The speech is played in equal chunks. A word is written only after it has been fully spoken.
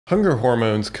Hunger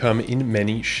hormones come in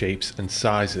many shapes and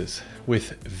sizes,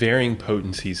 with varying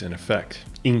potencies and effect,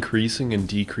 increasing and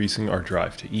decreasing our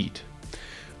drive to eat.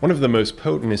 One of the most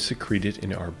potent is secreted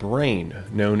in our brain,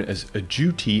 known as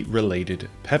AGouti-related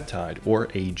peptide, or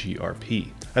AGRP.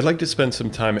 I'd like to spend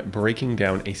some time breaking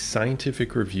down a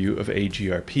scientific review of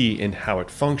AGRP and how it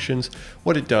functions,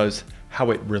 what it does, how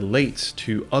it relates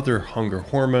to other hunger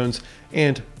hormones,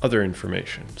 and other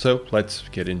information. So let's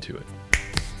get into it.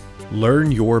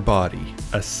 Learn Your Body,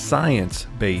 a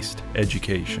science-based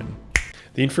education.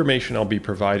 The information I'll be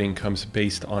providing comes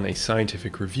based on a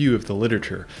scientific review of the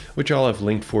literature, which I'll have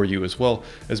linked for you as well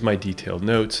as my detailed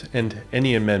notes and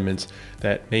any amendments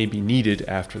that may be needed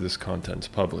after this content's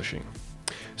publishing.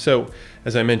 So,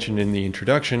 as I mentioned in the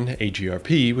introduction,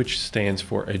 AGRP, which stands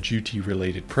for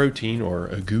Agouti-related protein or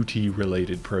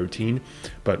agouti-related protein,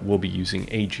 but we'll be using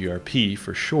AGRP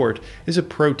for short, is a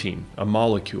protein, a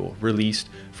molecule released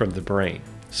from the brain.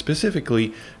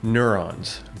 Specifically,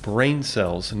 neurons, brain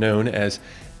cells known as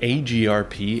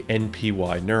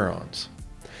AGRP-NPY neurons.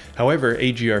 However,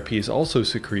 AGRP is also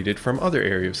secreted from other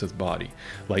areas of the body,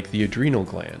 like the adrenal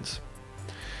glands.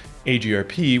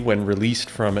 AGRP, when released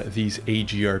from these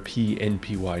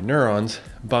AGRP-NPY neurons,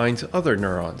 binds other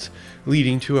neurons,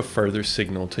 leading to a further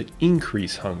signal to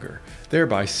increase hunger,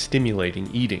 thereby stimulating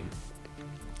eating.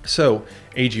 So,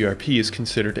 AGRP is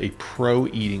considered a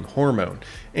pro-eating hormone,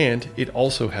 and it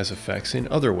also has effects in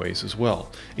other ways as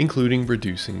well, including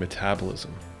reducing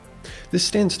metabolism. This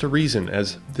stands to reason,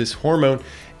 as this hormone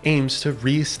aims to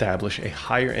re-establish a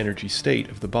higher energy state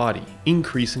of the body,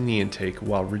 increasing the intake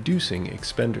while reducing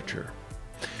expenditure.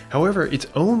 However, its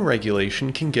own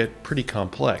regulation can get pretty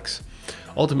complex.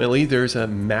 Ultimately, there's a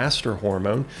master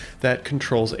hormone that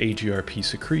controls AGRP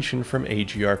secretion from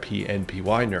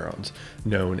AGRP-NPY neurons,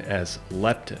 known as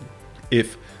leptin.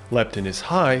 If leptin is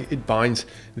high, it binds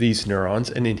these neurons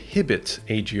and inhibits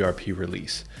AGRP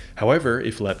release. However,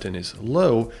 if leptin is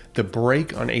low, the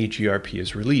brake on AGRP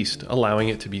is released, allowing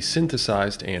it to be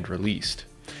synthesized and released.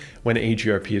 When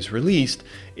AGRP is released,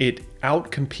 it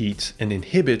outcompetes and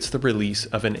inhibits the release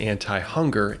of an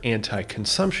anti-hunger,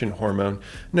 anti-consumption hormone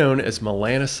known as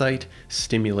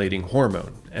melanocyte-stimulating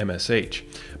hormone, MSH,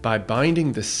 by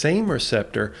binding the same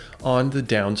receptor on the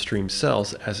downstream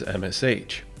cells as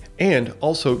MSH, and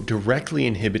also directly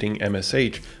inhibiting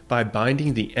MSH by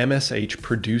binding the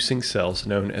MSH-producing cells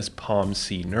known as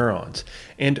POMC neurons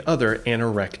and other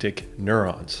anorectic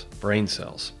neurons, brain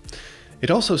cells.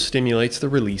 It also stimulates the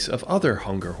release of other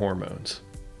hunger hormones.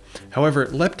 However,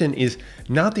 leptin is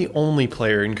not the only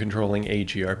player in controlling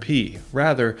AGRP.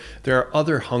 Rather, there are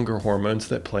other hunger hormones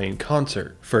that play in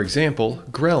concert. For example,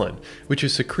 ghrelin, which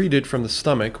is secreted from the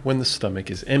stomach when the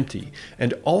stomach is empty,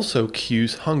 and also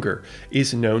cues hunger,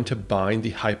 is known to bind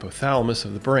the hypothalamus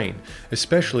of the brain,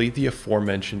 especially the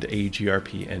aforementioned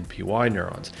AGRP-NPY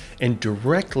neurons, and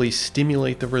directly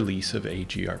stimulate the release of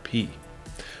AGRP.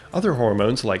 Other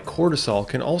hormones like cortisol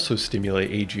can also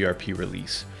stimulate AGRP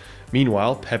release.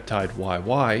 Meanwhile, peptide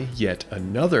YY, yet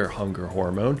another hunger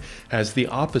hormone, has the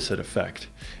opposite effect.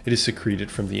 It is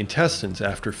secreted from the intestines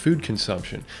after food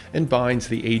consumption and binds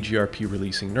the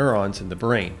AGRP-releasing neurons in the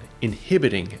brain,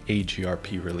 inhibiting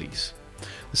AGRP release.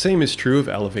 The same is true of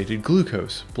elevated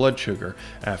glucose, blood sugar,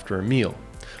 after a meal.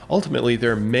 Ultimately,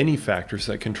 there are many factors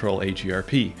that control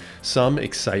AGRP, some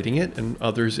exciting it and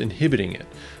others inhibiting it.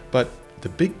 But the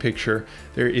big picture,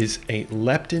 there is a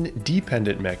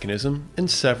leptin-dependent mechanism and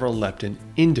several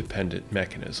leptin-independent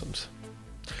mechanisms.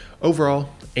 Overall,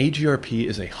 AGRP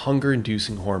is a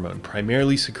hunger-inducing hormone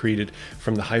primarily secreted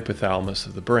from the hypothalamus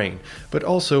of the brain, but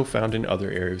also found in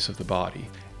other areas of the body.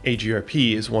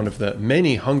 AGRP is one of the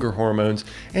many hunger hormones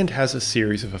and has a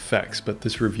series of effects, but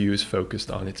this review is focused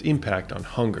on its impact on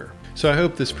hunger. So I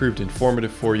hope this proved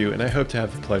informative for you, and I hope to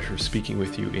have the pleasure of speaking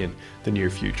with you in the near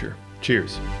future.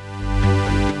 Cheers.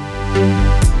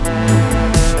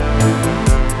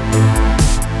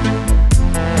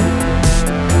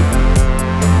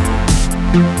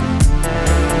 Thank you.